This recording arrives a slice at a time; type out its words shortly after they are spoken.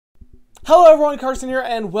Hello everyone, Carson here,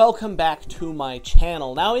 and welcome back to my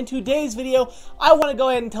channel. Now in today's video, I want to go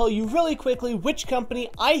ahead and tell you really quickly which company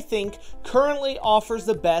I think currently offers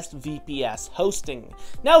the best VPS hosting.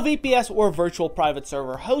 Now VPS, or virtual private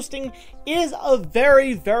server hosting, is a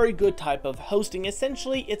very good type of hosting.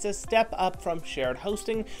 Essentially, it's a step up from shared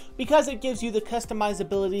hosting because it gives you the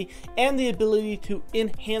customizability and the ability to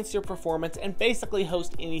enhance your performance and basically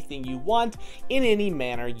host anything you want in any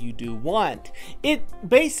manner you do want. It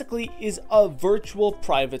basically is a virtual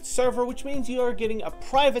private server, which means you are getting a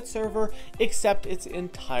private server, except it's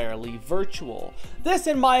entirely virtual. This,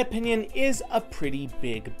 in my opinion, is a pretty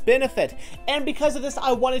big benefit. And because of this,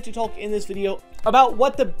 I wanted to talk in this video about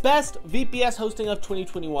what the best VPS hosting of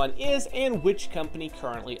 2021 is and which company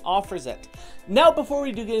currently offers it. Now, before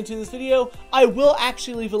we do get into this video, I will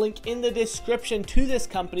actually leave a link in the description to this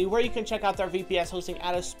company where you can check out their VPS hosting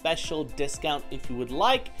at a special discount if you would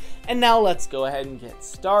like. And now let's go ahead and get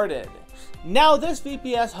started. Now, this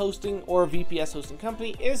VPS hosting or VPS hosting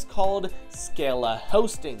company is called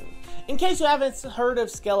Scalahosting. In case you haven't heard of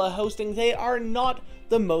Scalahosting, they are not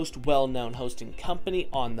the most well-known hosting company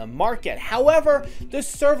on the market. However, the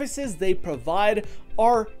services they provide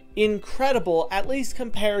are incredible, at least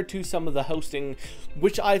compared to some of the hosting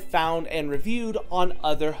which I've found and reviewed on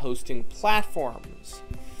other hosting platforms.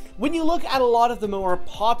 When you look at a lot of the more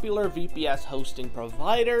popular VPS hosting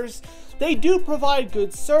providers, they do provide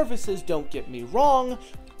good services, don't get me wrong,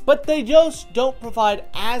 but they just don't provide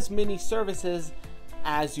as many services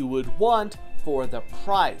as you would want for the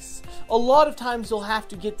price. A lot of times you'll have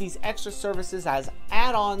to get these extra services as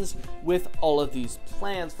add-ons with all of these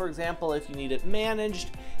plans. For example, if you need it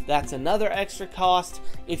managed, that's another extra cost.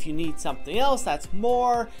 If you need something else, that's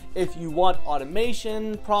more. If you want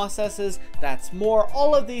automation processes, that's more.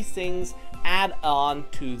 All of these things add on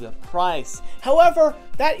to the price. However,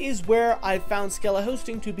 that is where I found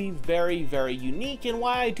Scalahosting to be very unique, and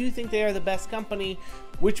why I do think they are the best company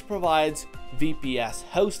which provides VPS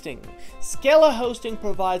hosting. Scalahosting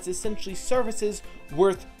provides essentially services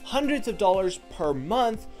worth hundreds of dollars per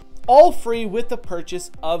month, all free with the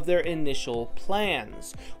purchase of their initial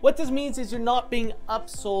plans. What this means is you're not being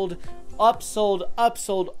upsold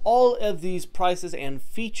all of these prices and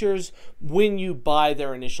features when you buy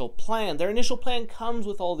their initial plan. Their initial plan comes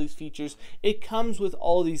with all these features, it comes with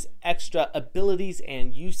all these extra abilities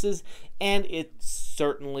and uses, and it's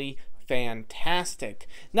certainly fantastic.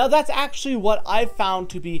 Now, that's actually what I've found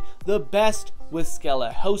to be the best with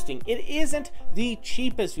Scalahosting. It isn't the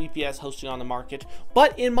cheapest VPS hosting on the market,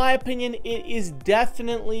 but in my opinion, it is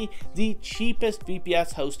definitely the cheapest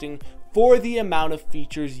VPS hosting for the amount of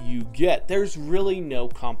features you get. There's really no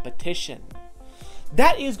competition.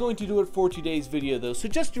 That is going to do it for today's video though. So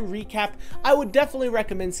just to recap, I would definitely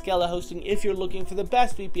recommend Scalahosting if you're looking for the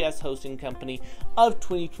best VPS hosting company of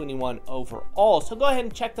 2021 overall. So go ahead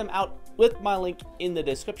and check them out with my link in the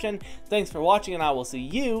description. Thanks for watching, and I will see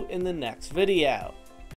you in the next video.